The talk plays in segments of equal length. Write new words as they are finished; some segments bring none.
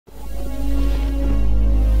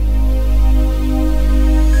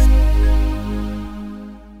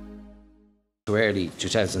to early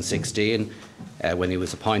 2016, when he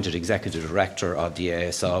was appointed Executive Director of the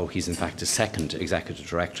EASO. He's in fact the second Executive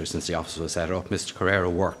Director since the office was set up. Mr. Carreira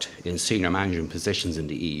worked in senior management positions in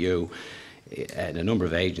the EU, in a number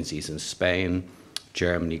of agencies in Spain,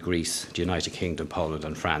 Germany, Greece, the United Kingdom, Poland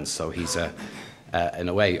and France. So he's, in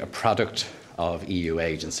a way, a product of EU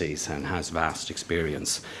agencies and has vast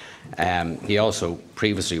experience. He also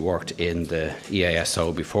previously worked in the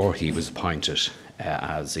EASO before he was appointed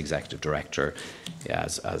as Executive Director,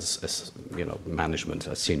 as you know, management,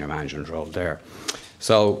 a senior management role there.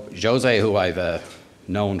 So José, who I've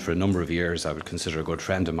known for a number of years, I would consider a good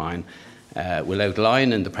friend of mine, will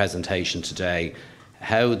outline in the presentation today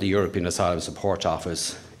how the European Asylum Support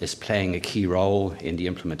Office is playing a key role in the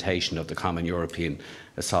implementation of the Common European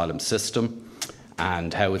Asylum System,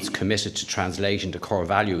 and how it's committed to translating the core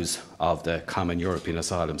values of the Common European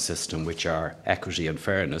Asylum System, which are equity and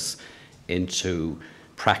fairness, into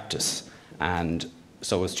practice, and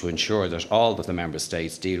so as to ensure that all of the Member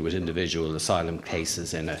States deal with individual asylum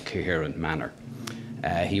cases in a coherent manner.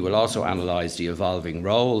 He will also analyse the evolving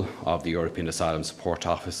role of the European Asylum Support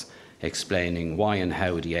Office, explaining why and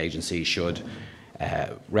how the agency should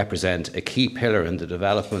represent a key pillar in the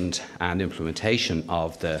development and implementation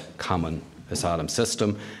of the Common Asylum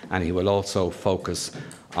System, and he will also focus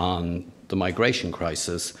on the migration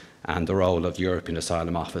crisis and the role of the European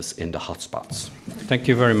Asylum Office in the hotspots. Thank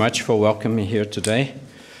you very much for welcoming me here today.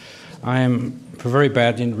 I am very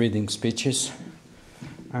bad in reading speeches,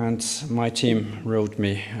 and my team wrote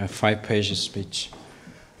me a 5-page speech.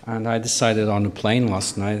 And I decided on the plane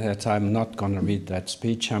last night that I'm not going to read that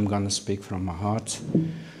speech. I'm going to speak from my heart,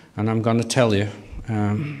 and I'm going to tell you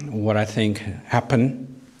what I think happened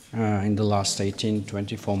in the last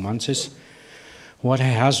 24 months, what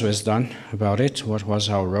EASO has done about it, what was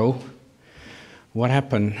our role, what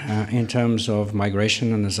happened in terms of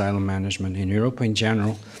migration and asylum management in Europe in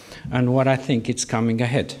general, and what I think is coming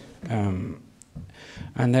ahead.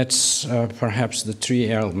 And that's perhaps the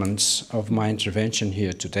 3 elements of my intervention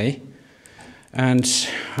here today. And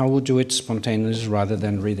I will do it spontaneously rather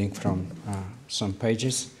than reading from some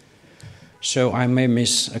pages. So I may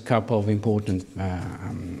miss a couple of important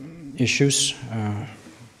issues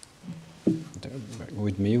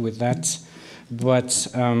with me with that, but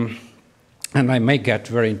and I may get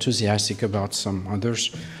very enthusiastic about some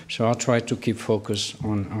others, so I'll try to keep focus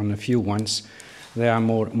on a few ones that are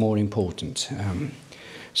more important.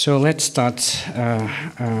 So let's start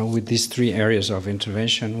with these 3 areas of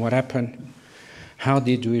intervention. What happened? How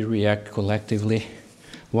did we react collectively?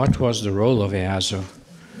 What was the role of EASO?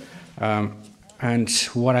 And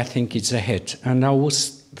what I think is ahead. And I will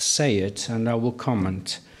say it, and I will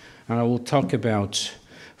comment, and I will talk about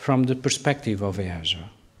from the perspective of EASO,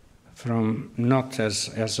 from not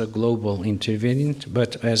as a global intervenant,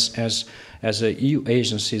 but as a EU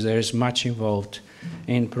agency that is much involved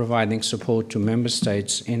in providing support to member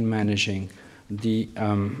states in managing the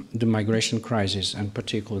migration crisis, and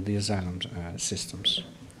particularly the asylum systems.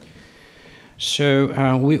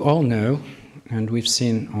 So we all know, and we've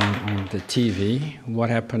seen on the TV, what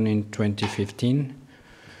happened in 2015,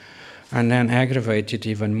 and then aggravated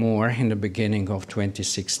even more in the beginning of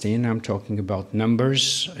 2016. I'm talking about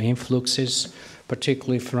numbers, influxes,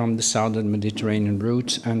 particularly from the southern Mediterranean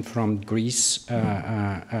route and from Greece,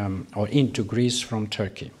 or into Greece from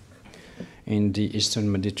Turkey, in the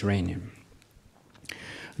eastern Mediterranean.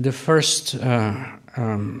 The first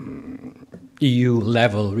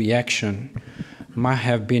EU-level reaction might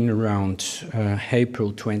have been around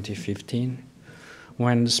April 2015,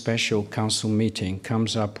 when the special council meeting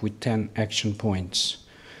comes up with 10 action points,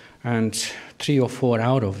 and 3 or 4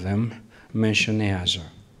 out of them mention EASO.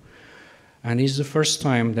 And it's the first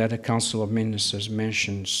time that a Council of Ministers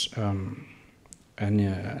mentions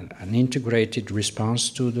an integrated response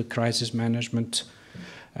to the crisis management,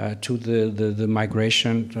 to the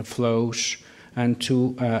migration flows, and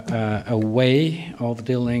to a way of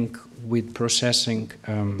dealing with processing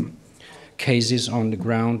cases on the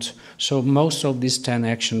ground. So most of these 10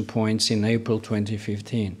 action points in April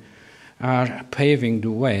 2015 are paving the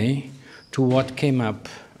way to what came up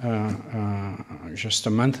just a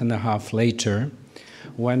month and a half later,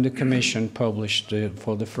 when the Commission published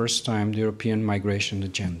for the first time the European Migration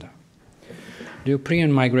Agenda. The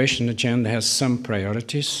European Migration Agenda has some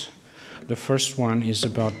priorities. The first one is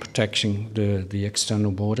about protecting the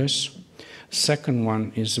external borders. The second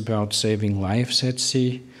one is about saving lives at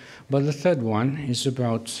sea. But the third one is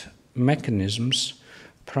about mechanisms,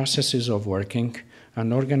 processes of working,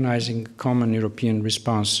 and organizing a common European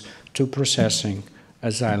response to processing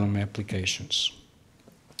asylum applications.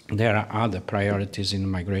 There are other priorities in the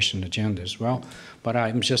migration agenda as well, but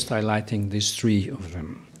I'm just highlighting these three of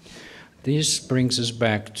them. This brings us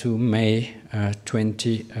back to May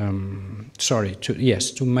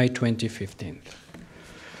 2015.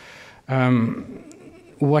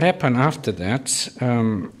 What happened after that?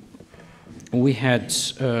 We had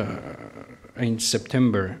in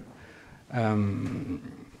September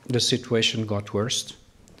the situation got worse,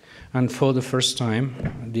 and for the first time,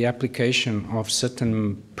 the application of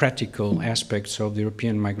certain practical aspects of the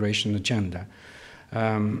European migration agenda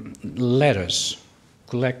led us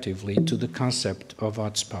collectively to the concept of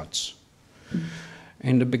hotspots.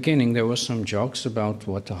 In the beginning, there were some jokes about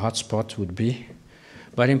what a hotspot would be,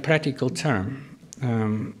 but in practical terms,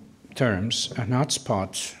 an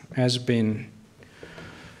hotspot has been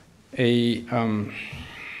a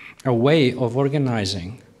way of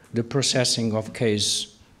organizing the processing of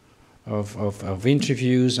of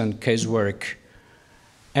interviews and casework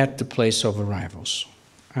at the place of arrivals,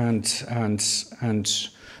 and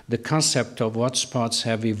the concept of hotspots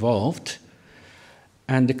have evolved,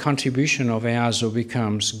 and the contribution of EASO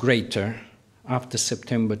becomes greater after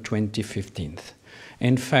September 2015.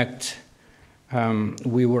 In fact,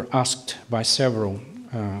 we were asked by several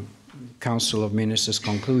Council of Ministers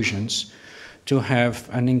conclusions to have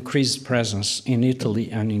an increased presence in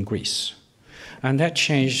Italy and in Greece. And that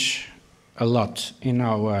changed a lot in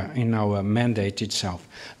our mandate itself.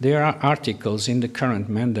 There are articles in the current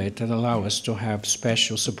mandate that allow us to have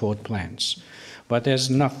special support plans. But there's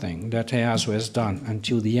nothing that EASO has done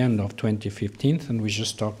until the end of 2015, and we're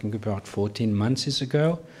just talking about 14 months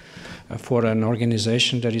ago, for an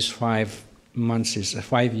organization that is 5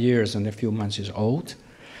 years and a few months is old.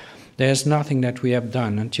 There's nothing that we have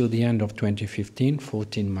done until the end of 2015,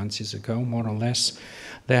 14 months ago, more or less,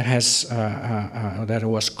 that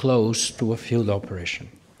was close to a field operation.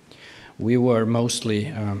 We were mostly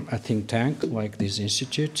a think tank, like this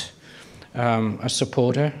institute, a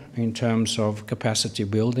supporter in terms of capacity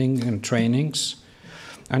building and trainings,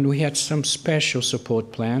 and we had some special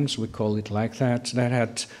support plans, we call it like that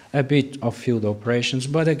had a bit of field operations,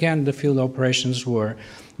 but again, the field operations were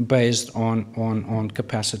based on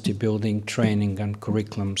capacity building, training, and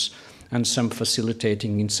curriculums, and some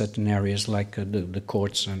facilitating in certain areas like the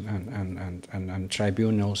courts and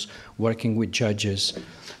tribunals, working with judges,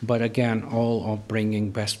 but again, all of bringing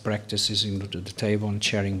best practices into the table and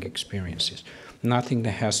sharing experiences. Nothing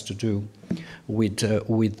that has to do with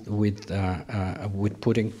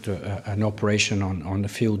putting an operation on the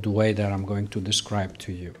field the way that I'm going to describe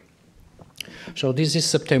to you. So this is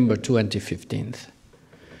September 2015.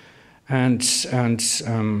 And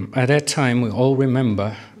at that time, we all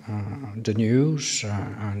remember the news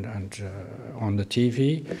and on the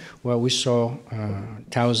TV, where we saw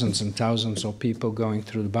thousands and thousands of people going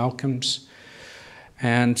through the Balkans.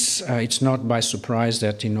 And it's not by surprise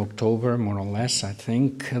that in October, more or less, I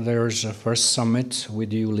think, there's a first summit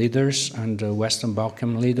with EU leaders and Western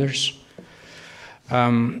Balkan leaders.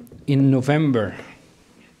 In November,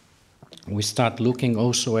 we start looking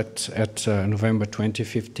also at November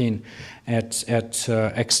 2015 at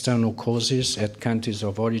external causes, at countries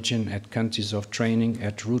of origin, at countries of training,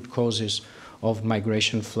 at root causes of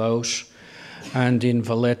migration flows. And in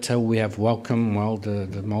Valletta, we have welcomed,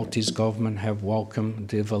 the Maltese government have welcomed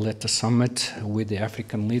the Valletta summit with the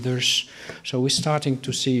African leaders. So we're starting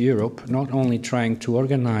to see Europe not only trying to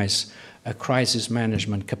organize a crisis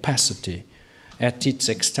management capacity at its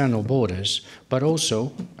external borders, but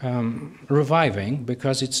also reviving,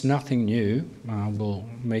 because it's nothing new, we'll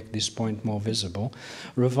make this point more visible,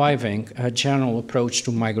 reviving a general approach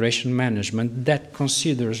to migration management that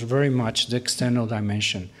considers very much the external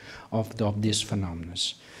dimension of these phenomena.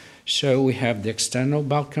 So we have the external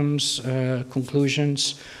Balkans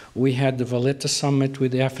conclusions. We had the Valletta summit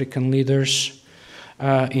with the African leaders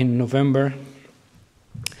in November,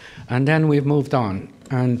 and then we've moved on.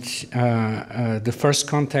 And the first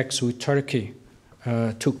contacts with Turkey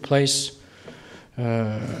took place.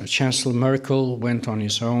 Chancellor Merkel went on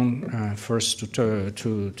his own first to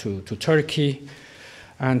Turkey,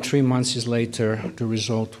 and 3 months later the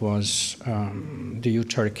result was the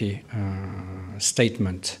EU-Turkey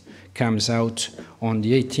statement comes out on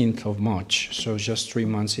the 18th of March, so just 3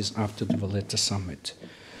 months after the Valletta summit.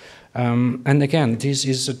 And again, this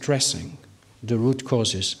is addressing the root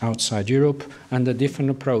causes outside Europe and a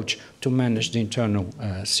different approach to manage the internal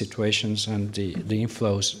situations and the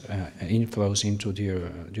inflows into the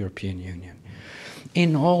European Union.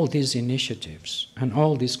 In all these initiatives and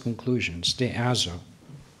all these conclusions, the EASO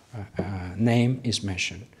name is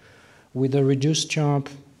mentioned, with a reduced job,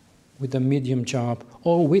 with a medium job,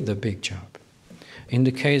 or with a big job. In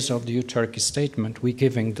the case of the EU-Turkey statement, we're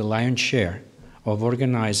giving the lion's share of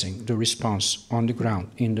organizing the response on the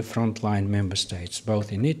ground in the frontline member states,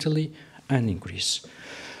 both in Italy and in Greece.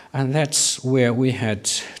 And that's where we had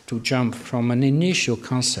to jump from an initial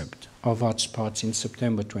concept of hotspots in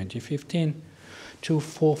September 2015 to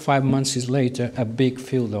 4 or 5 months later, a big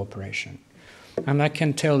field operation. And I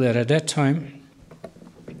can tell that at that time,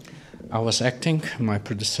 I was acting, my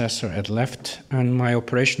predecessor had left, and my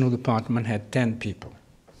operational department had 10 people,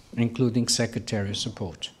 including secretary of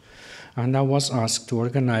support. And I was asked to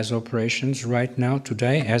organize operations right now,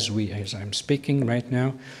 today, as I'm speaking right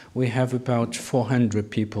now, we have about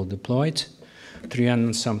 400 people deployed,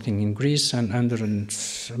 300 something in Greece, and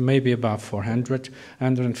maybe about 400,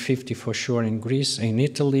 150 for sure in Greece, in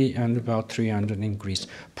Italy, and about 300 in Greece,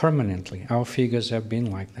 permanently. Our figures have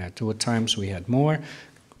been like that. There were times we had more,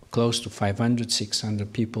 close to 500,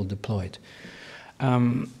 600 people deployed.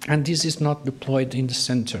 And this is not deployed in the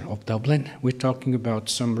center of Dublin. We're talking about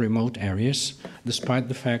some remote areas, despite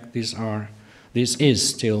the fact this is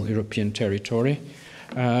still European territory.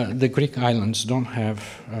 The Greek islands don't have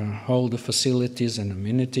all the facilities and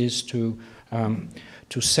amenities to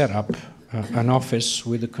set up an office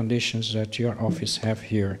with the conditions that your office have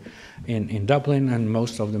here in Dublin, and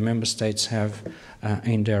most of the member states have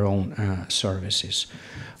in their own services.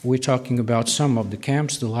 We're talking about some of the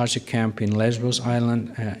camps. The larger camp in Lesbos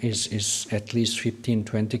Island is at least 15,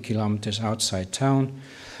 20 kilometers outside town,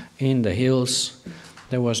 in the hills.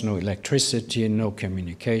 There was no electricity, no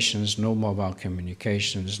communications, no mobile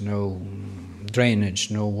communications, no drainage,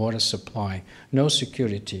 no water supply, no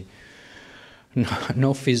security,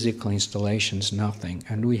 no physical installations, nothing.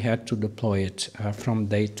 And we had to deploy it from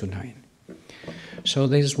day to night. So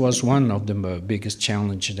this was one of the biggest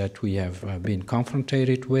challenges that we have been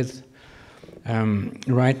confronted with.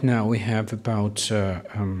 Right now we have about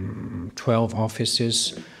 12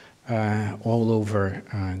 offices all over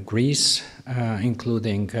Greece,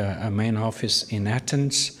 including a main office in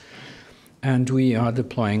Athens, and we are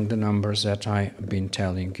deploying the numbers that I've been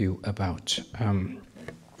telling you about.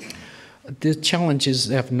 The challenges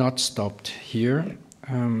have not stopped here.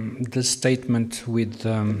 The statement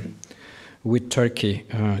with Turkey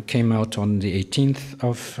came out on the 18th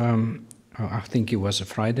of, I think it was a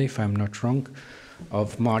Friday, if I'm not wrong,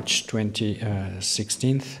 of March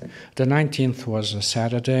 2016. The 19th was a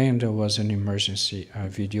Saturday, and there was an emergency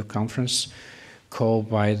video conference called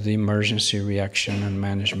by the Emergency Reaction and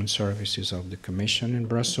Management Services of the Commission in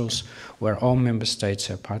Brussels, where all member states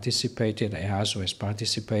have participated, EASO has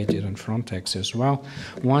participated, and Frontex as well.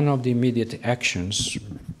 One of the immediate actions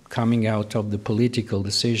coming out of the political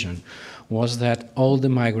decision was that all the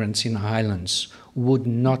migrants in islands would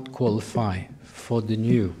not qualify for the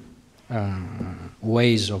new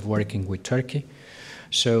ways of working with Turkey.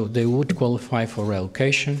 So they would qualify for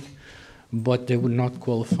relocation, but they would not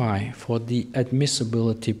qualify for the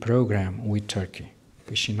admissibility program with Turkey,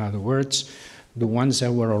 which in other words, the ones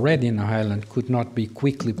that were already in the island could not be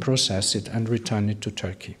quickly processed and returned to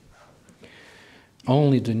Turkey.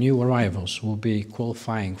 Only the new arrivals will be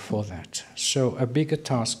qualifying for that. So a bigger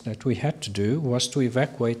task that we had to do was to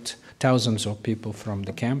evacuate thousands of people from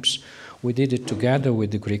the camps. We did it together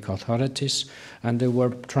with the Greek authorities, and they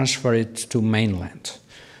were transferred to mainland.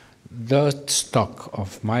 The stock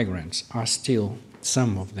of migrants are still,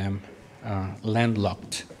 some of them,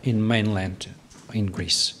 landlocked in mainland in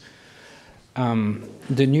Greece.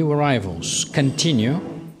 The new arrivals continue.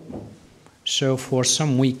 So for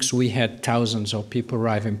some weeks we had thousands of people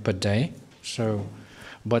arriving per day,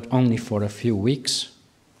 but only for a few weeks,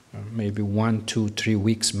 maybe 1, 2, 3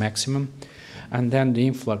 weeks maximum. And then the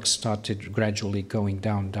influx started gradually going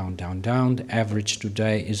down, down, down, down. The average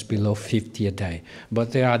today is below 50 a day.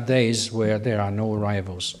 But there are days where there are no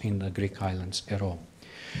arrivals in the Greek islands at all.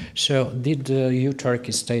 So did the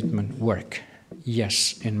EU-Turkey statement work?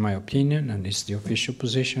 Yes, in my opinion, and it's the official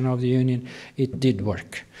position of the Union, it did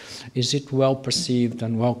work. Is it well perceived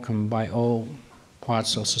and welcomed by all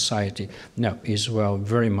parts of society? No, it's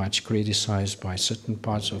very much criticized by certain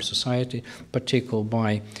parts of society, particularly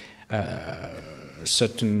by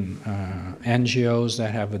certain NGOs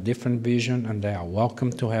that have a different vision, and they are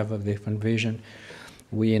welcome to have a different vision.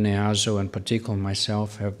 We in EASO, and particularly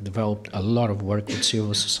myself, have developed a lot of work with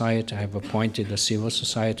civil society. I have appointed a civil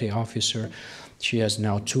society officer She has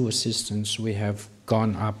now 2 assistants. We have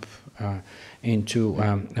gone up into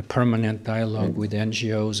a permanent dialogue with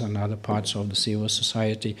NGOs and other parts of the civil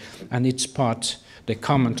society, and it's part. They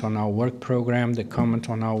comment on our work program, they comment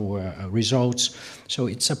on our results, so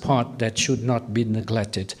it's a part that should not be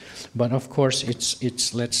neglected. But of course,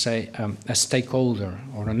 it's let's say, a stakeholder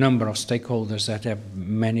or a number of stakeholders that have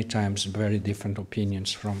many times very different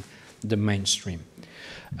opinions from the mainstream.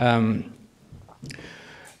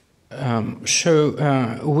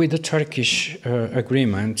 With the Turkish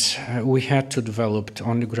agreement, we had to develop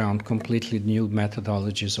on the ground completely new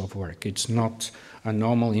methodologies of work. It's not a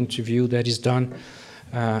normal interview that is done.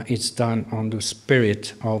 It's done on the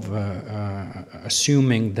spirit of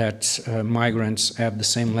assuming that migrants have the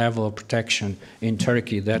same level of protection in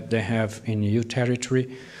Turkey that they have in EU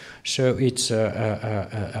territory. So it's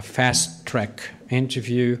a fast-track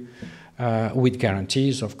interview with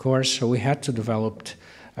guarantees, of course. So we had to develop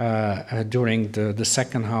during the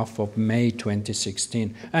second half of May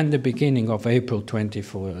 2016 and the beginning of April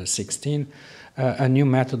 2016, a new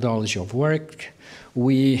methodology of work.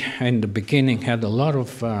 We, in the beginning, had a lot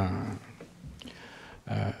of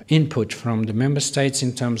input from the member states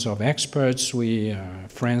in terms of experts. We,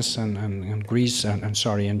 France and Greece,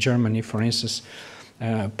 and Germany, for instance,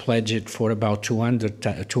 pledged for about 200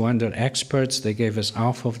 experts. They gave us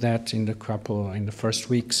half of that in the first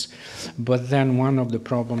weeks. But then one of the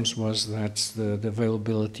problems was that the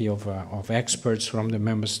availability of experts from the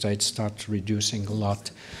member states started reducing a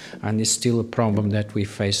lot, and it's still a problem that we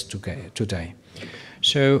face today.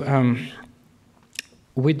 So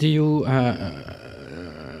with the EU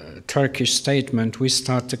Turkish statement, we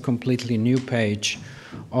start a completely new page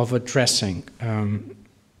of addressing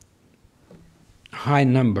high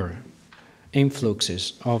number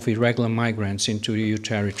influxes of irregular migrants into EU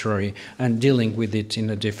territory and dealing with it in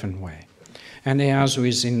a different way. And EASO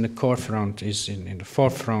is in the forefront, is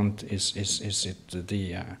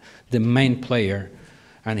the main player,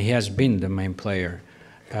 and he has been the main player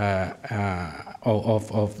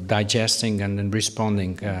of digesting and then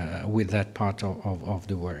responding with that part of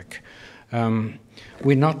the work.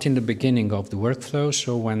 We're not in the beginning of the workflow,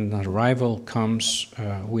 so when arrival comes,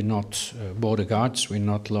 we're not border guards, we're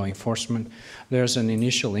not law enforcement. There's an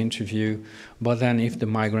initial interview, but then if the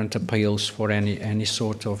migrant appeals for any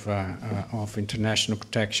sort of international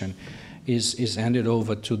protection, is handed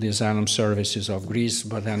over to the asylum services of Greece,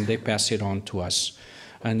 but then they pass it on to us.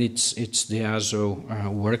 And it's the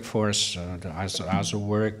EASO workforce, the EASO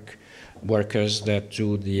workers that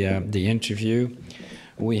do the interview.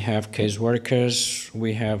 We have case workers,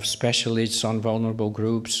 we have specialists on vulnerable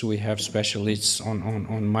groups, we have specialists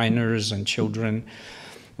on minors and children,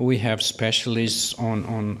 we have specialists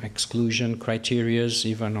on exclusion criteria,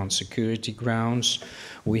 even on security grounds.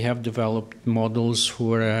 We have developed models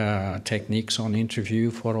for techniques on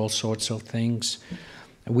interview for all sorts of things.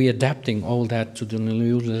 We're adapting all that to the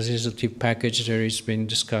new legislative package that has been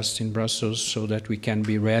discussed in Brussels so that we can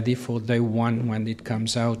be ready for day one when it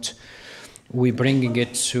comes out. We're bringing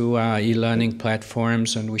it to e-learning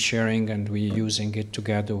platforms, and we're sharing and we're using it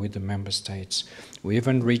together with the member states. We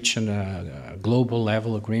even reached a global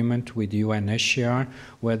level agreement with UNHCR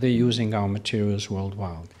where they're using our materials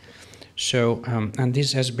worldwide. So, and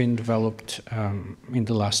this has been developed in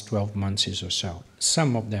the last 12 months or so.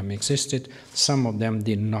 Some of them existed, some of them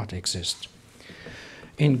did not exist.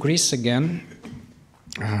 In Greece again,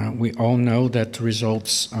 we all know that the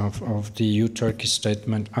results of the EU-Turkey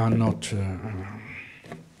statement are not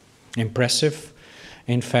impressive.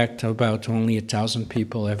 In fact, about only 1,000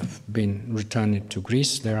 people have been returned to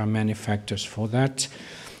Greece. There are many factors for that.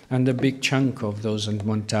 And a big chunk of those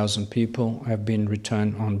 1,000 people have been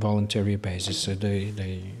returned on voluntary basis. So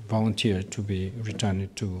they volunteered to be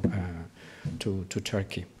returned to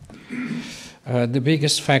Turkey. The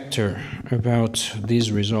biggest factor about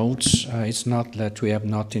these results is not that we have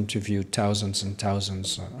not interviewed thousands and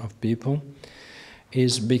thousands of people,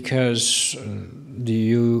 is because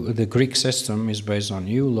the Greek system is based on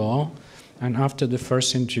EU law, and after the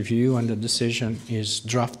first interview and the decision is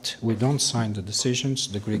drafted, we don't sign the decisions,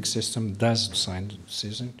 the Greek system does sign the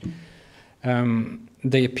decision,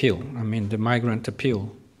 they appeal. I mean, the migrant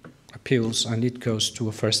appeals, and it goes to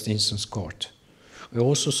a first instance court. We're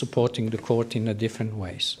also supporting the court in different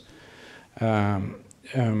ways. And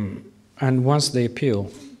once they appeal,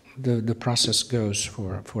 the process goes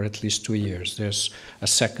for at least 2 years. There's a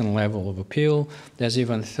second level of appeal. There's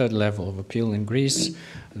even a third level of appeal in Greece.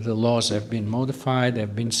 The laws have been modified,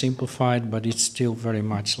 have been simplified, but it's still very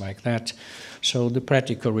much like that. So the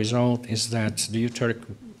practical result is that the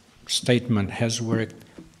EU-Turkey statement has worked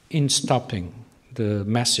in stopping the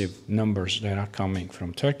massive numbers that are coming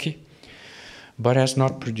from Turkey. but has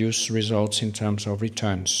not produced results in terms of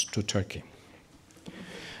returns to Turkey.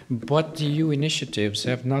 But the EU initiatives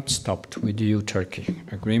have not stopped with the EU-Turkey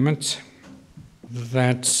agreement.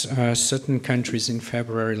 That certain countries in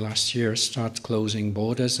February last year start closing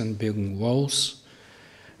borders and building walls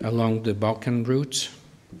along the Balkan route.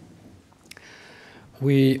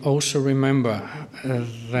 We also remember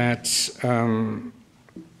that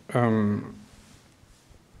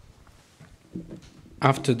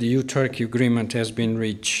after the EU-Turkey agreement has been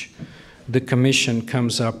reached, the Commission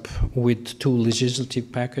comes up with 2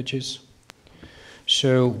 legislative packages.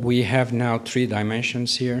 So we have now 3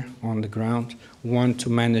 dimensions here on the ground. One, to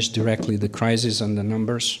manage directly the crisis and the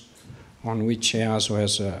numbers, on which EASO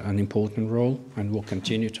has an important role and will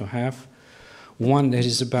continue to have. One that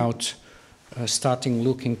is about starting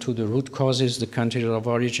looking to the root causes, the countries of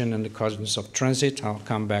origin and the causes of transit. I'll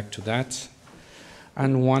come back to that.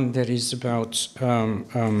 And one that is about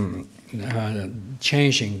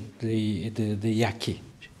changing the acquis,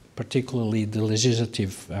 particularly the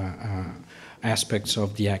legislative aspects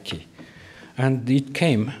of the acquis. And it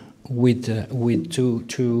came with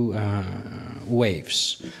two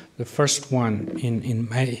waves. The first one in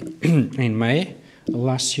May, in May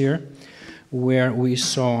last year, where we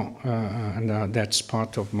saw, and that's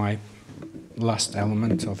part of my last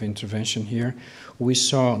element of intervention here, we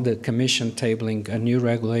saw the Commission tabling a new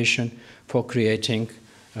regulation for creating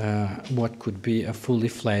what could be a fully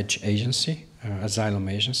fledged agency, asylum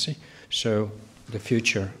agency, so the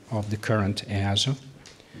future of the current EASO.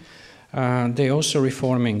 We also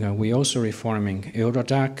reforming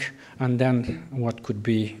Eurodac, and then what could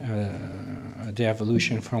be the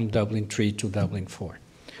evolution from Dublin 3 to Dublin 4,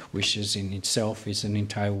 which is in itself is an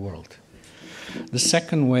entire world. The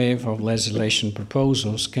second wave of legislation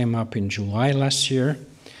proposals came up in July last year,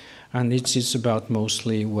 and it is about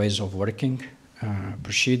mostly ways of working,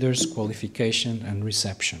 procedures, qualification, and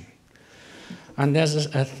reception. And there's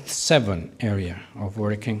a 7th area of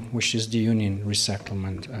working, which is the union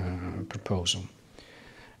resettlement proposal.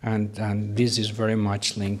 And this is very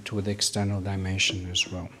much linked to the external dimension as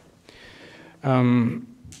well.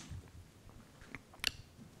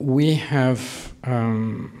 We have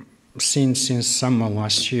seen since summer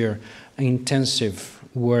last year intensive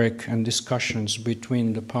work and discussions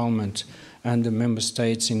between the Parliament and the Member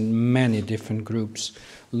States in many different groups,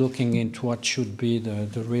 looking into what should be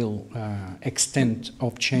the real extent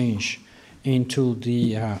of change into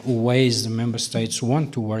the ways the Member States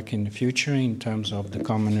want to work in the future in terms of the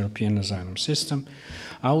Common European Asylum System.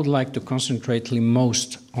 I would like to concentrate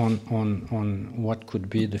most on what could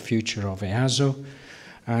be the future of EASO.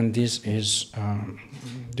 And this is,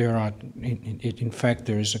 in fact,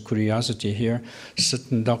 there is a curiosity here.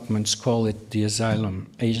 Certain documents call it the Asylum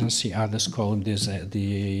Agency, others call it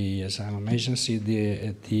the Asylum Agency,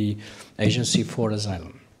 the Agency for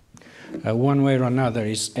Asylum. One way or another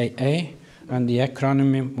is AA, and the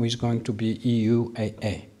acronym is going to be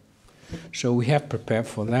EUAA. So we have prepared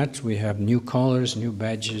for that. We have new colors, new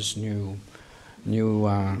badges, new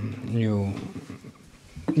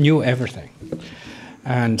everything.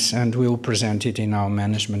 And we will present it in our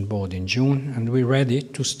management board in June, and we're ready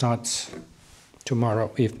to start tomorrow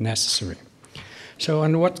if necessary. So,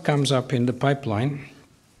 and what comes up in the pipeline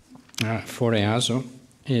for EASO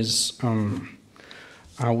is,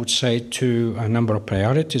 I would say, to a number of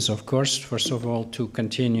priorities, of course. First of all, to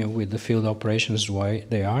continue with the field operations the way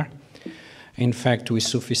they are. In fact, we're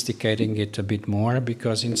sophisticating it a bit more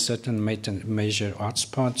because in certain major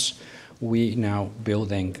hotspots, we now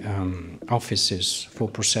building offices for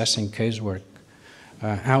processing casework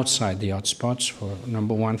outside the hotspots, for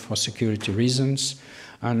number one, for security reasons,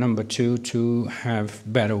 and number two, to have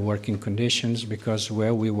better working conditions, because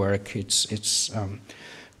where we work, it's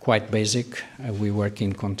quite basic. We work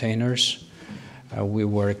in containers. We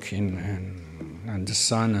work and the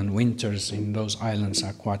sun and winters in those islands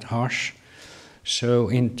are quite harsh. So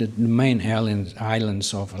in the main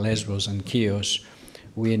islands of Lesbos and Chios,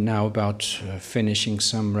 we are now about finishing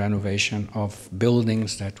some renovation of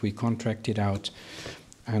buildings that we contracted out,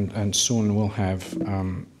 and soon we'll have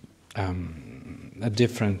a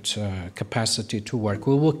different capacity to work.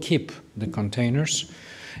 We will keep the containers.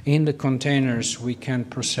 In the containers, we can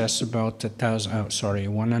process about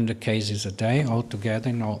 100 cases a day altogether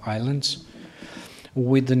in all islands.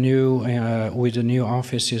 With the new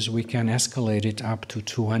offices, we can escalate it up to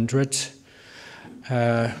 200,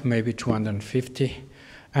 maybe 250.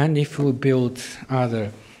 And if we build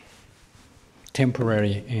other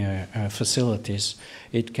temporary facilities,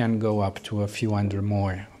 it can go up to a few hundred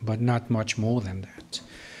more, but not much more than that.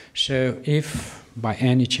 So if by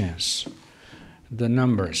any chance the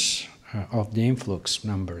numbers of the influx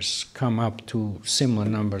numbers come up to similar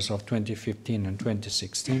numbers of 2015 and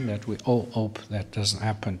 2016, that we all hope that doesn't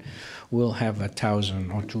happen, we'll have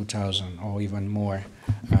 1,000 or 2,000 or even more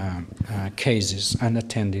cases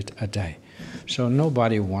unattended a day. So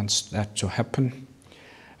nobody wants that to happen,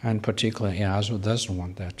 and particularly EASO doesn't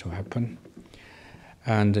want that to happen.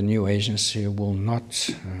 And the new agency will not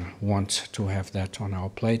want to have that on our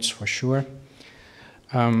plates for sure.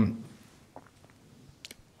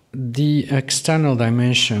 The external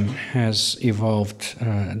dimension has evolved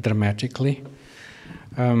dramatically.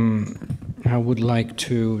 I would like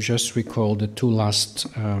to just recall the two last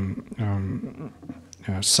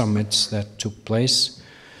summits that took place.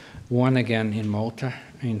 One again in Malta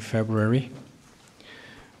in February,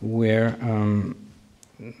 where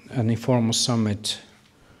an informal summit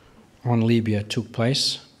on Libya took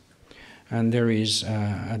place, and there is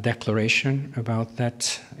a declaration about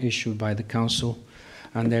that issued by the Council,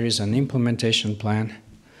 and there is an implementation plan,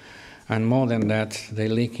 and more than that, they're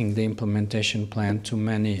linking the implementation plan to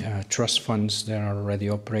many trust funds that are already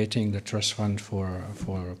operating, the trust fund for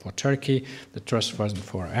Turkey, the trust fund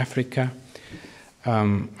for Africa,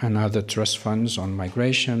 and other trust funds on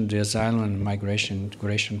migration, the Asylum and Migration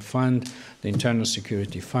Integration Fund, the Internal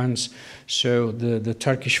Security Funds. So the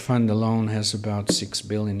Turkish fund alone has about 6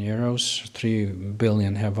 billion euros. 3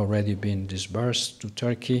 billion have already been disbursed to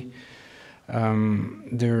Turkey.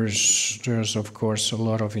 There's of course a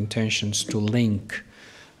lot of intentions to link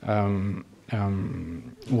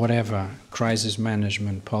whatever crisis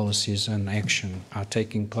management policies and action are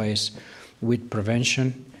taking place with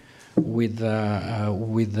prevention, with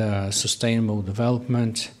sustainable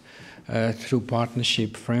development, through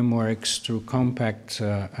partnership frameworks, through compact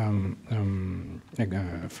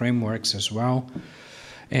frameworks as well.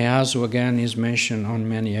 EASO again is mentioned on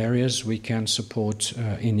many areas. We can support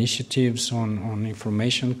initiatives on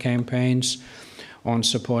information campaigns, on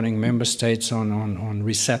supporting member states on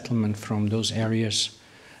resettlement from those areas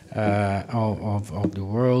of the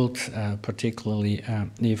world, particularly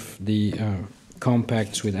if the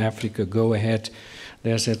compacts with Africa go ahead.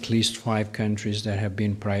 There's at least 5 countries that have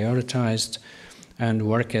been prioritized, and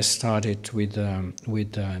work has started with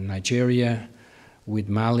Nigeria, with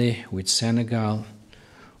Mali, with Senegal,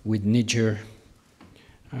 with Niger,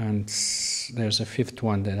 and there's a 5th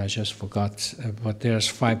one that I just forgot, but there's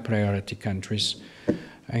 5 priority countries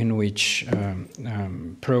in which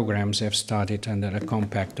programs have started under a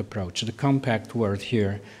compact approach. The compact word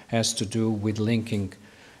here has to do with linking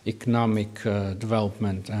economic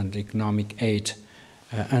development and economic aid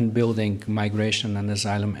and building migration and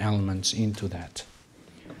asylum elements into that.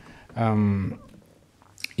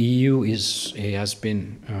 EU has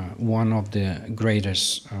been one of the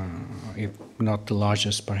greatest, if not the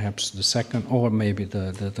largest, perhaps the second, or maybe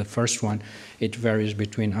the first one. It varies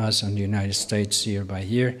between us and the United States year by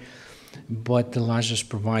year, but the largest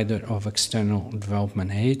provider of external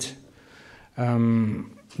development aid.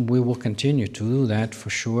 We will continue to do that for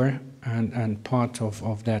sure, and part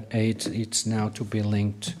of that aid it's now to be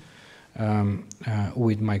linked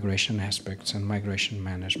with migration aspects and migration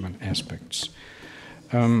management aspects.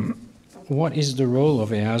 What is the role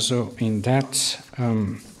of EASO in that?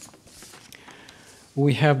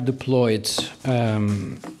 We have deployed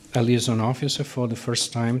a liaison officer for the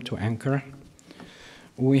first time to Ankara.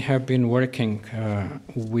 We have been working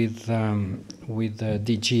with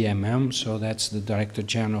DGMM, so that's the Director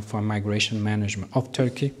General for Migration Management of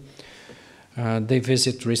Turkey. They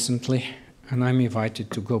visit recently, and I'm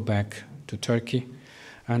invited to go back to Turkey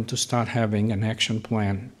and to start having an action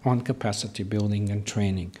plan on capacity building and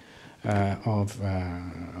training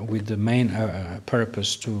with the main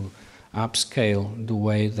purpose to upscale the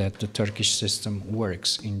way that the Turkish system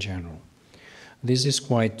works in general. This is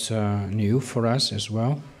quite new for us as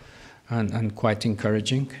well, and quite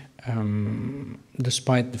encouraging.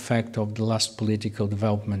 Despite the fact of the last political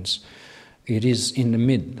developments, it is in the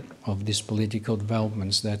mid of these political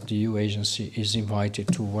developments that the EU agency is invited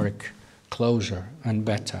to work closer and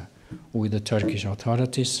better with the Turkish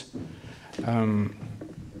authorities.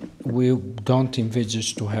 We don't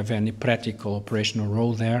envisage to have any practical operational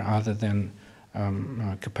role there other than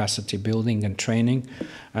capacity building and training,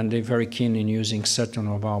 and they're very keen in using certain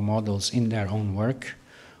of our models in their own work,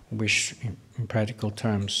 which in practical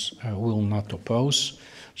terms will not oppose.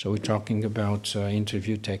 So we're talking about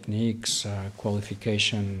interview techniques,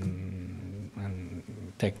 qualification and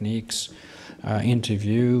techniques,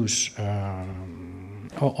 interviews,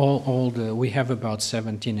 we have about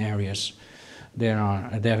 17 areas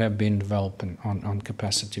that have been developed on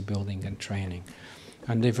capacity building and training.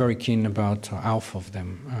 and they're very keen about half of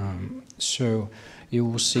them. So you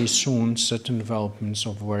will see soon certain developments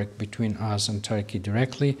of work between us and Turkey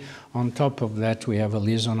directly. On top of that, we have a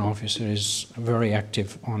liaison officer who is very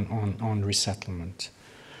active on resettlement.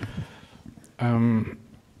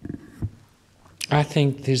 I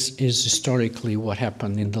think this is historically what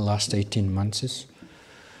happened in the last 18 months.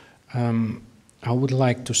 I would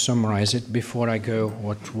like to summarize it before I go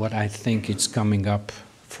what I think is coming up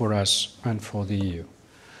for us and for the EU.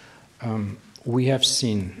 We have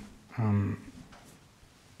seen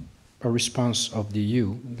a response of the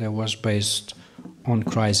EU that was based on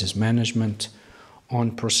crisis management,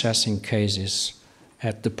 on processing cases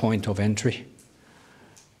at the point of entry,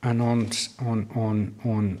 and on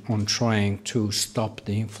trying to stop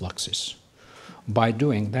the influxes. By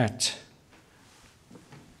doing that,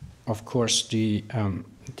 of course, the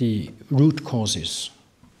root causes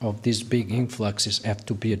of these big influxes have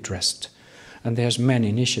to be addressed. And there's many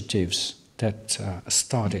initiatives that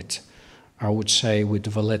started, I would say, with the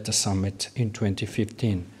Valletta Summit in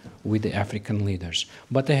 2015 with the African leaders.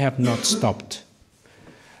 But they have not stopped.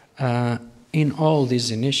 In all these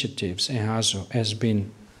initiatives, EASO has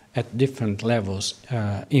been at different levels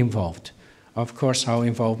involved. Of course, our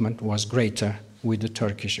involvement was greater with the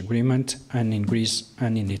Turkish agreement and in Greece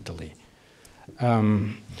and in Italy.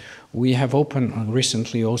 We have opened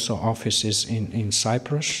recently also offices in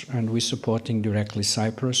Cyprus, and we're supporting directly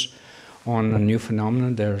Cyprus on a new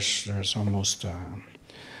phenomenon. There's almost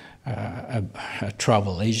a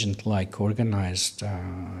travel agent-like organized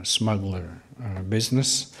smuggler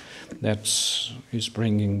business that is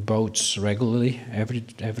bringing boats regularly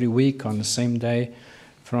every week on the same day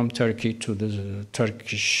from Turkey to the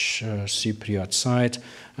Turkish Cypriot side,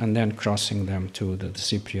 and then crossing them to the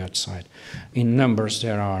Cypriot side. In numbers,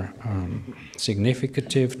 there are significant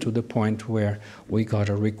to the point where we got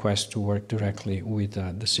a request to work directly with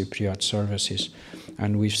the Cypriot services,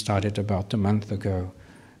 and we've started about a month ago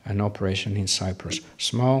an operation in Cyprus.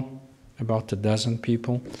 Small, about a dozen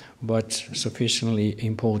people, but sufficiently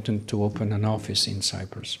important to open an office in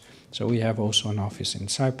Cyprus. So we have also an office in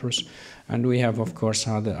Cyprus, and we have, of course,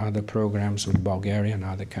 other programs with Bulgaria and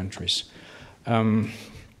other countries.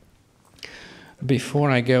 Before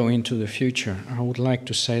I go into the future, I would like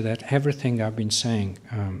to say that everything I've been saying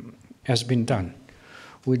has been done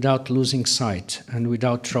without losing sight and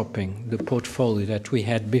without dropping the portfolio that we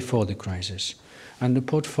had before the crisis. And the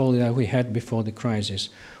portfolio that we had before the crisis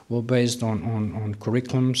were based on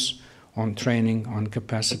curriculums, on training, on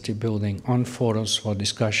capacity building, on forums for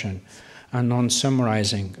discussion, and on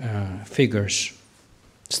summarizing figures,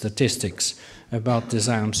 statistics about the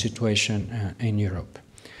asylum situation in Europe.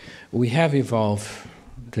 We have evolved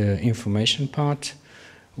the information part.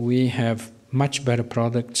 We have much better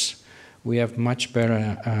products. We have much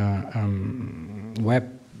better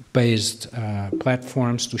web-based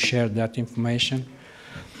platforms to share that information.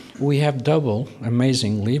 We have double,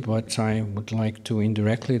 amazingly, but I would like to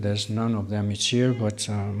indirectly, there's none of them is here, but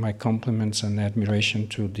my compliments and admiration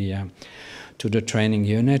to the training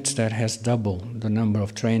unit that has doubled the number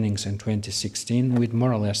of trainings in 2016 with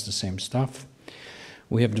more or less the same stuff.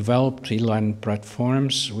 We have developed e-learning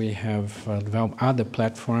platforms. We have developed other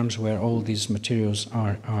platforms where all these materials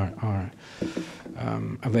are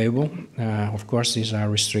available. Of course, these are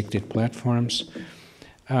restricted platforms.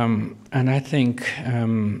 And I think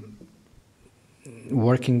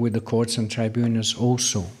working with the courts and tribunals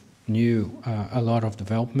also knew a lot of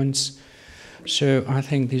developments. So I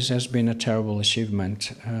think this has been a terrible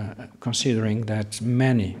achievement, considering that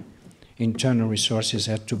many internal resources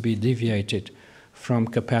had to be deviated from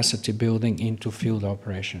capacity building into field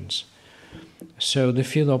operations. So the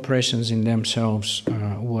field operations in themselves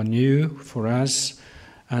were new for us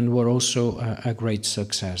and were also a great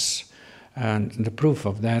success. And the proof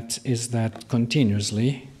of that is that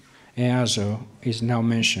continuously EASO is now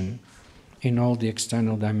mentioned in all the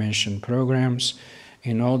external dimension programs,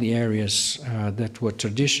 in all the areas that were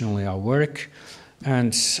traditionally our work,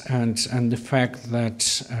 and the fact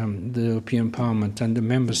that the European Parliament and the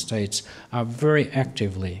Member States are very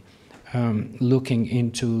actively looking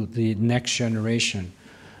into the next generation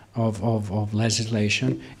of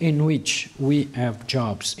legislation, in which we have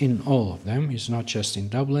jobs in all of them. It's not just in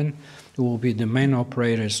Dublin. We will be the main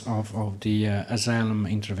operators of the asylum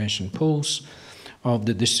intervention pools, of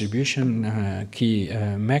the distribution key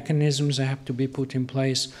mechanisms that have to be put in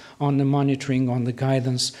place, on the monitoring, on the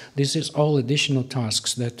guidance. This is all additional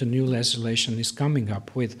tasks that the new legislation is coming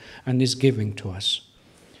up with and is giving to us.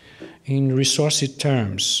 In resource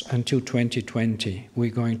terms, until 2020,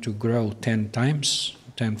 we're going to grow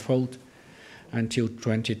 10-fold until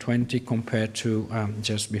 2020 compared to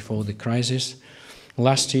just before the crisis.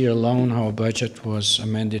 Last year alone, our budget was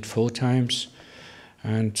amended 4 times,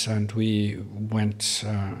 and we went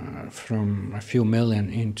from a few million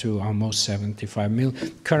into almost 75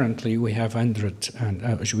 million. Currently, we have 100, and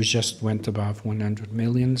we just went above 100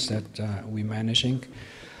 millions that we're managing.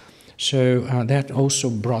 So that also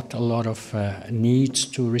brought a lot of needs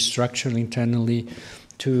to restructure internally,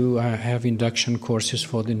 to have induction courses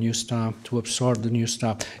for the new staff, to absorb the new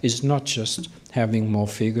staff. It's not just having more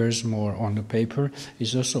figures, more on the paper,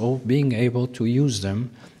 it's also being able to use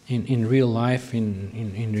them in real life,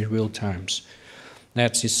 in real times.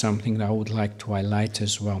 That is something that I would like to highlight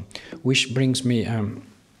as well, which brings me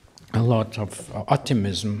a lot of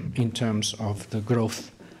optimism in terms of the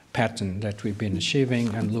growth pattern that we've been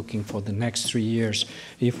achieving and looking for the next 3 years.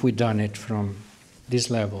 If we've done it from this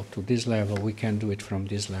level to this level, we can do it from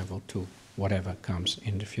this level to whatever comes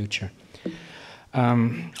in the future.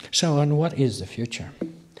 And what is the future?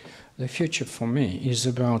 The future for me is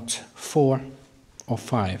about 4 or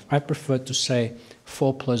 5. I prefer to say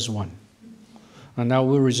 4 plus 1. And I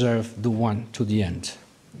will reserve the 1 to the end,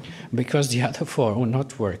 because the other 4 will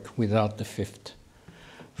not work without the 5th,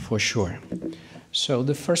 for sure. So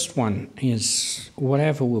the first one is,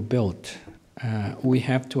 whatever we build, we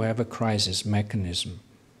have to have a crisis mechanism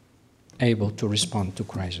able to respond to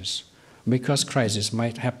crisis, because crisis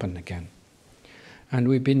might happen again. And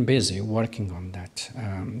we've been busy working on that.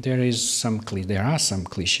 There are some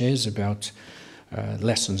cliches about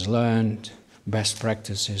lessons learned, best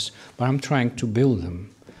practices, but I'm trying to build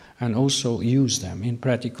them and also use them in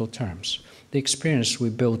practical terms. The experience we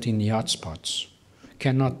built in the hotspots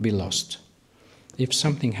cannot be lost. If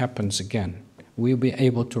something happens again, we'll be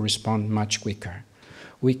able to respond much quicker.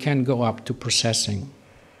 We can go up to processing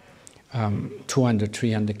 200,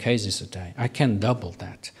 300 cases a day. I can double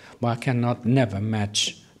that, but I cannot never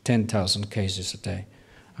match 10,000 cases a day.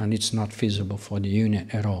 And it's not feasible for the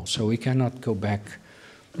unit at all. So we cannot go back,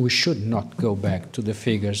 we should not go back to the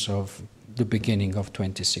figures of the beginning of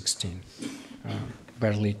 2016,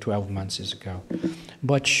 barely 12 months ago.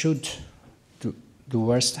 But should the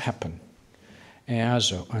worst happen,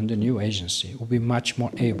 EASO and the new agency will be much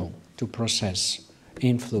more able to process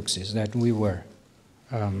influxes than we were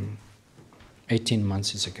 18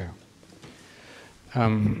 months ago.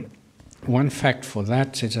 One fact for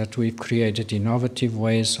that is that we've created innovative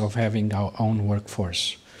ways of having our own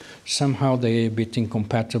workforce. Somehow they're a bit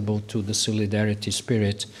incompatible to the solidarity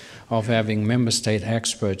spirit of having member state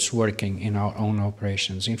experts working in our own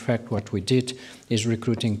operations. In fact, what we did is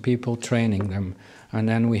recruiting people, training them, and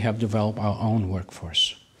then we have developed our own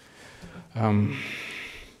workforce.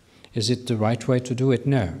 Is it the right way to do it?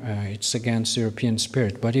 No, it's against European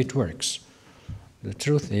spirit, but it works. The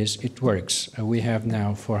truth is, it works. We have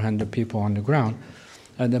now 400 people on the ground,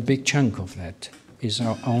 and a big chunk of that is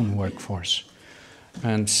our own workforce.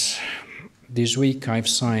 And this week I've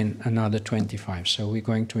signed another 25, so we're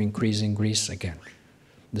going to increase in Greece again.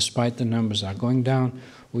 Despite the numbers are going down,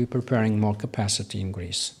 we're preparing more capacity in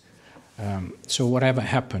Greece. So whatever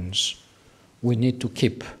happens, we need to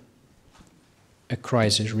keep a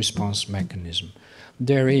crisis response mechanism.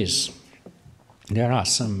 There are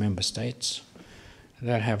some member states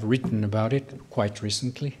that have written about it quite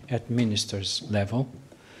recently at ministers' level,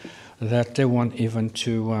 that they want even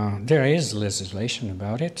to, there is legislation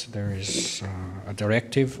about it. There is a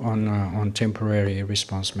directive on temporary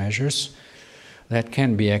response measures that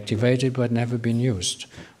can be activated but never been used.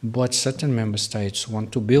 But certain member states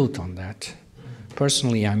want to build on that.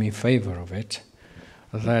 Personally, I'm in favor of it,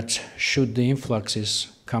 that should the influxes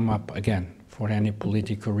come up again for any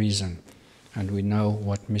political reason, and we know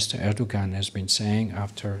what Mr. Erdogan has been saying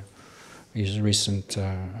after his recent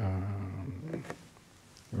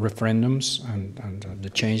referendums, and the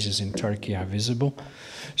changes in Turkey are visible.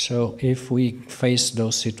 So if we face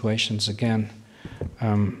those situations again,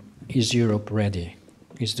 is Europe ready?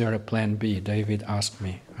 Is there a plan B? David asked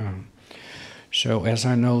me. So as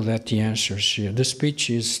I know that the answers here, the speech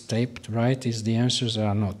is taped, right? The answers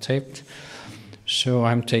are not taped. So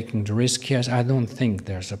I'm taking the risk. Yes, I don't think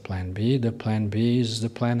there's a plan B. The plan B is the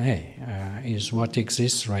plan A, is what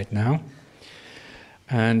exists right now.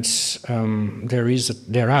 And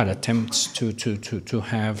there are attempts to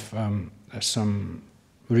have some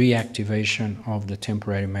reactivation of the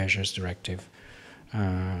temporary measures directive,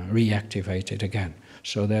 reactivated again,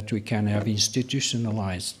 so that we can have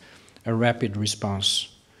institutionalized a rapid response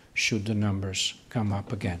should the numbers come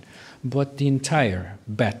up again. But the entire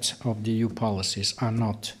bet of the EU policies are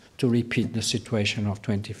not to repeat the situation of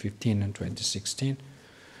 2015 and 2016,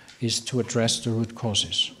 is to address the root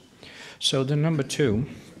causes. So the number 2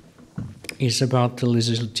 is about the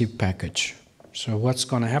legislative package. So what's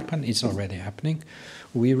going to happen? It's already happening.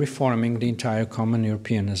 We're reforming the entire Common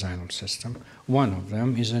European Asylum System. One of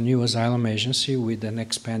them is a new asylum agency with an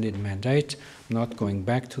expanded mandate. I'm not going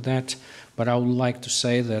back to that, but I would like to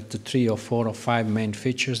say that the 3 or 4 or 5 main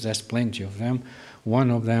features, there's plenty of them.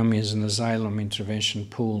 One of them is an asylum intervention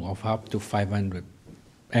pool of up to 500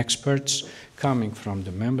 experts coming from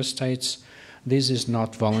the member states. This is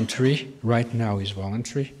not voluntary. Right now it's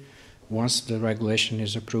voluntary. Once the regulation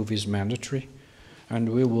is approved, it's mandatory. And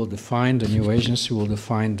we will define, the new agency will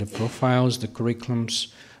define the profiles, the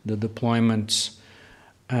curriculums, the deployments,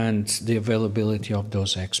 and the availability of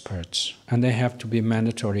those experts. And they have to be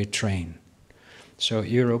mandatory trained. So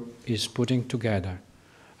Europe is putting together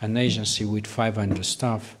an agency with 500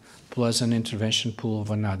 staff plus an intervention pool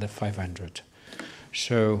of another 500.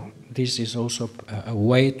 So this is also a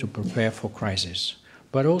way to prepare for crisis,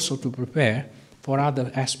 but also to prepare for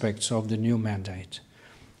other aspects of the new mandate.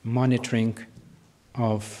 Monitoring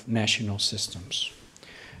of national systems,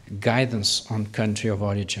 guidance on country of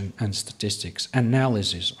origin and statistics,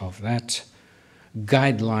 analysis of that,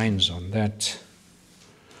 guidelines on that,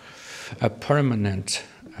 a permanent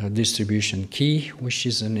distribution key, which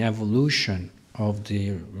is an evolution of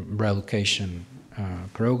the relocation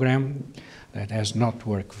program that has not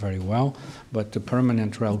worked very well, but the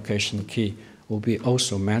permanent relocation key will be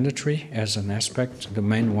also mandatory as an aspect, the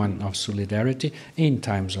main one of solidarity in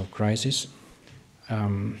times of crisis.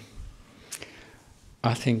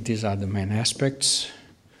 I think these are the main aspects,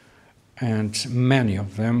 and many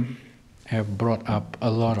of them have brought up a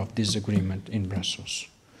lot of disagreement in Brussels.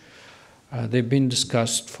 They've been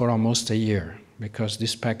discussed for almost a year, because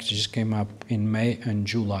these packages came up in May and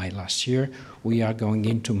July last year. We are going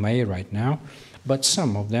into May right now, but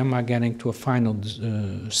some of them are getting to a final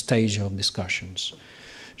stage of discussions.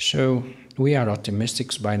 So we are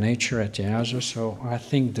optimists by nature at EASO, so I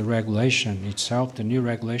think the regulation itself, the new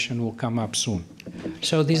regulation, will come up soon.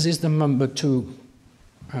 So this is the number 2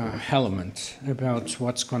 element about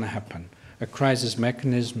what's going to happen. A crisis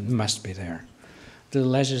mechanism must be there. The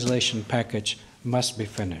legislation package must be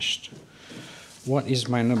finished. What is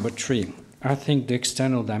my number 3? I think the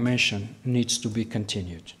external dimension needs to be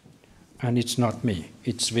continued. And it's not me,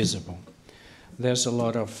 it's visible. There's a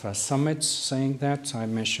lot of summits saying that. I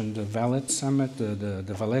mentioned the Valette Summit, the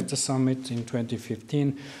Valletta Summit in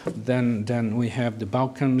 2015. Then we have the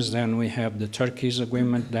Balkans, then we have the Turkey's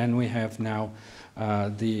agreement, then we have now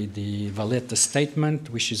the Valletta Statement,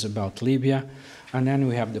 which is about Libya. And then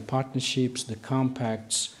we have the partnerships, the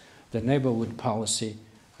compacts, the neighborhood policy.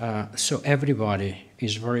 So everybody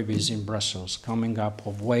is very busy in Brussels, coming up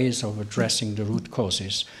with ways of addressing the root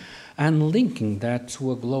causes and linking that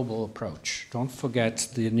to a global approach. Don't forget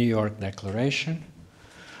the New York Declaration.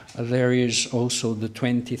 There is also the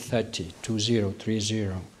 2030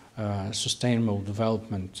 Sustainable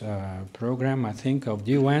Development Program, I think, of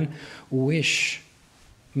the UN, which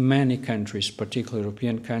many countries, particularly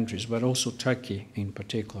European countries, but also Turkey in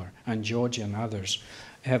particular, and Georgia and others,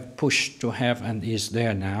 have pushed to have, and is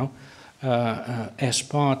there now, as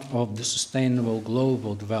part of the sustainable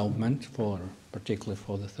global development, particularly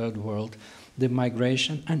for the third world, the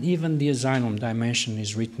migration and even the asylum dimension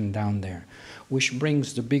is written down there, which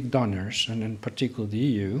brings the big donors, and in particular the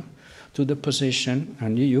EU, to the position,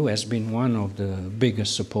 and the EU has been one of the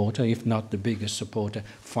biggest supporter, if not the biggest supporter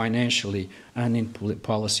financially and in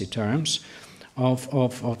policy terms,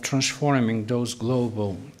 of transforming those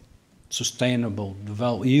global sustainable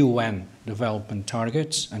UN development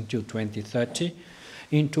targets until 2030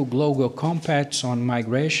 into global compacts on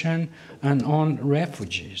migration and on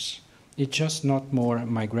refugees. It's just not more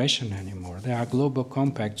migration anymore. There are global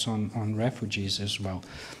compacts on refugees as well.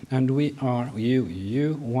 And we are,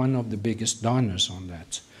 EU, one of the biggest donors on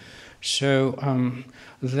that. So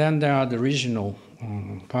then there are the regional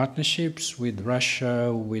partnerships with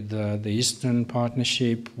Russia, with the Eastern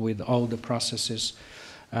Partnership, with all the processes,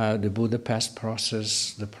 the Budapest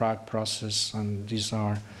process, the Prague process, and these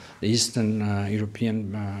are the Eastern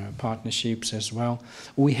European partnerships as well.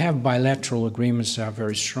 We have bilateral agreements that are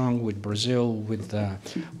very strong with Brazil, with the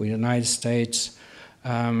United States,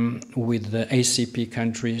 with the ACP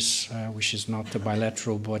countries, which is not a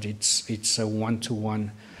bilateral, but it's a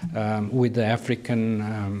one-to-one, with the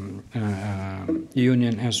African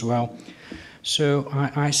Union as well. So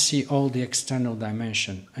I see all the external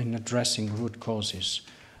dimension in addressing root causes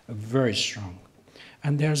very strong.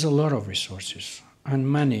 And there's a lot of resources. And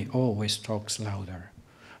money always talks louder.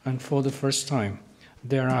 And for the first time,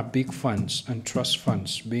 there are big funds and trust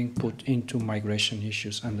funds being put into migration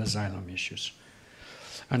issues and asylum issues.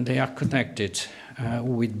 And they are connected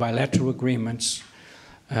with bilateral agreements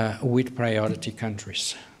with priority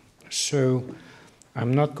countries. So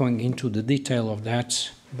I'm not going into the detail of that,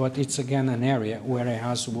 but it's again an area where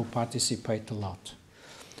EASO will participate a lot.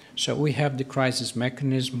 So we have the crisis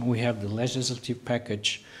mechanism, we have the legislative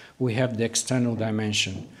package, we have the external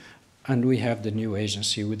dimension, and we have the new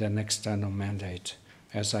agency with an external mandate,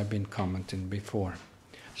 as I've been commenting before.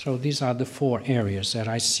 So these are the 4 areas that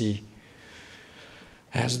I see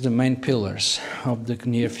as the main pillars of the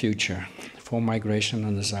near future for migration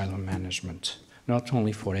and asylum management, not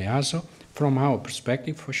only for EASO, from our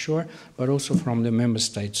perspective for sure, but also from the member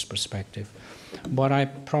states' perspective. But I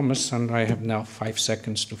promise, and I have now 5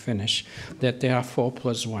 seconds to finish, that there are 4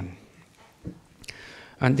 plus 1.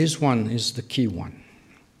 And this one is the key one.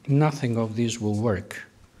 Nothing of this will work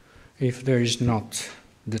if there is not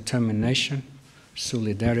determination,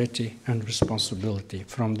 solidarity, and responsibility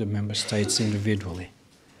from the member states individually.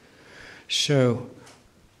 So,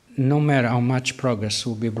 no matter how much progress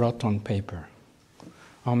will be brought on paper,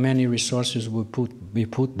 how many resources will be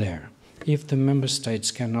put there, if the member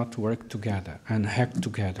states cannot work together and act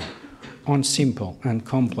together on simple and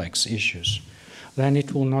complex issues, then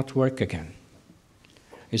it will not work again.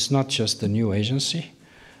 It's not just the new agency.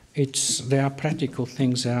 There are practical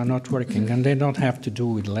things that are not working, and they don't have to do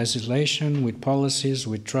with legislation, with policies,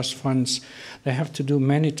 with trust funds. They have to do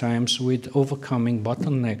many times with overcoming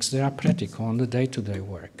bottlenecks that are practical on the day-to-day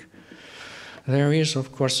work. There is,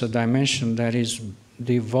 of course, a dimension that is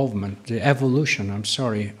the evolution,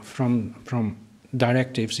 from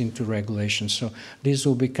directives into regulations. So this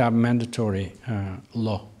will become mandatory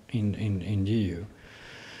law in the EU.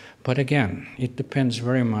 But again, it depends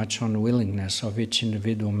very much on the willingness of each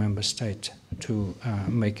individual member state to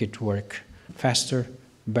make it work faster,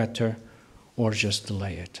 better, or just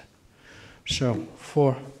delay it. So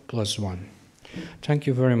 4 plus 1. Thank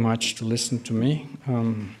you very much to listen to me.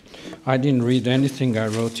 I didn't read anything I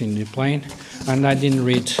wrote in the plane, and I didn't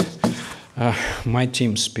read my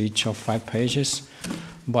team's speech of 5 pages,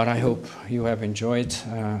 but I hope you have enjoyed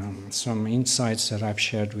some insights that I've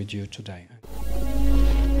shared with you today.